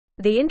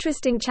The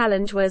interesting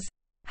challenge was,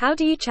 how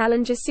do you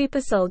challenge a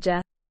super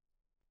soldier?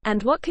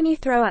 And what can you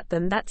throw at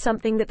them that's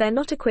something that they're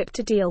not equipped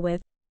to deal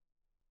with?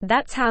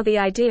 That's how the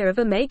idea of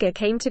Omega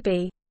came to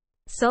be.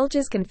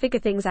 Soldiers can figure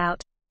things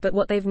out, but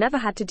what they've never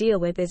had to deal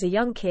with is a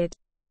young kid.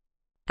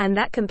 And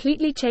that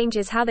completely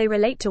changes how they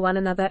relate to one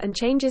another and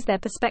changes their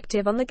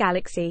perspective on the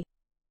galaxy.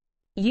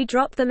 You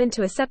drop them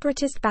into a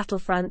separatist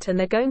battlefront and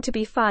they're going to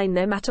be fine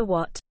no matter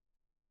what.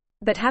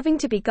 But having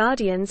to be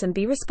guardians and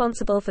be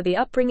responsible for the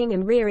upbringing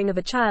and rearing of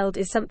a child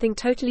is something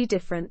totally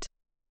different.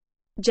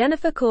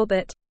 Jennifer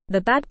Corbett,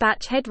 the Bad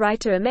Batch head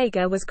writer.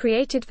 Omega was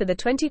created for the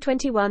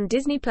 2021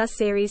 Disney Plus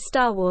series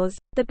Star Wars,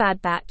 The Bad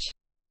Batch.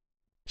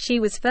 She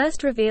was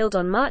first revealed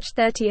on March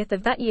 30th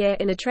of that year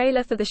in a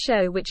trailer for the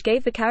show which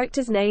gave the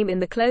character's name in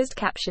the closed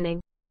captioning.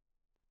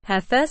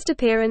 Her first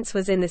appearance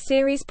was in the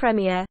series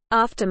premiere,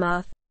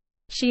 Aftermath.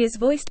 She is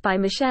voiced by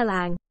Michelle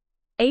Ang.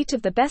 8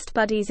 of the best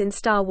buddies in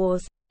Star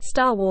Wars,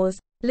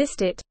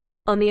 list it.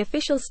 On the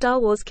official Star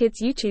Wars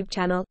Kids YouTube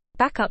channel,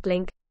 backup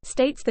link,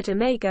 states that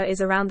Omega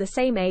is around the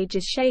same age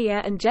as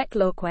Shaya and Jek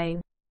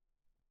Lorquain.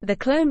 The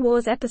Clone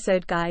Wars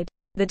episode guide,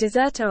 The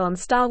Deserter on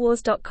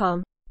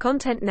StarWars.com,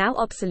 content now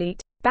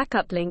obsolete,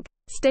 backup link,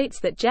 states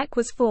that Jek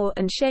was 4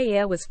 and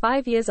Shaya was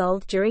 5 years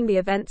old during the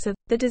events of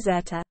The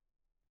Deserter.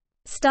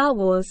 Star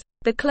Wars,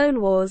 The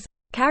Clone Wars,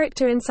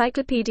 character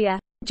encyclopedia,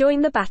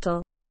 join the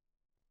battle.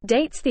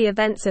 Dates the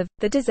events of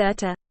The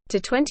Deserter to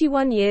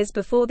 21 years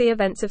before the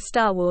events of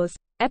Star Wars,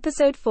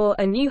 Episode 4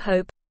 A New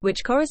Hope,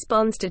 which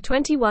corresponds to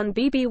 21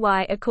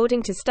 BBY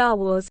according to Star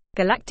Wars,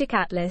 Galactic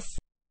Atlas.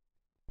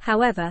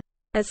 However,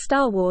 as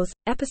Star Wars,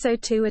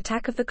 Episode 2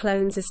 Attack of the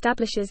Clones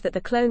establishes that the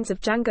clones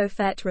of Jango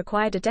Fett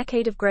required a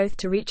decade of growth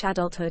to reach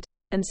adulthood,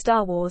 and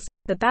Star Wars,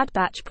 The Bad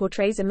Batch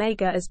portrays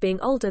Omega as being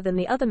older than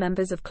the other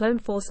members of Clone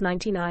Force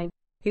 99,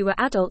 who were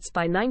adults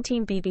by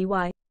 19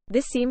 BBY,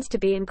 this seems to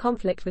be in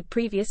conflict with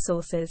previous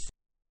sources.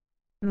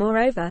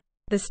 Moreover,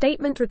 the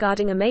statement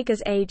regarding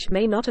Omega's age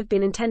may not have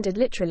been intended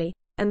literally,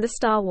 and the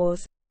Star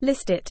Wars,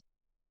 list it.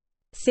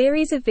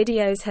 Series of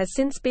videos has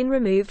since been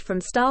removed from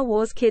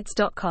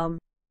StarWarsKids.com.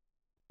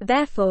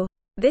 Therefore,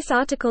 this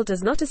article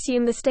does not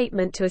assume the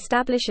statement to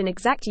establish an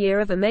exact year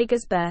of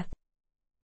Omega's birth.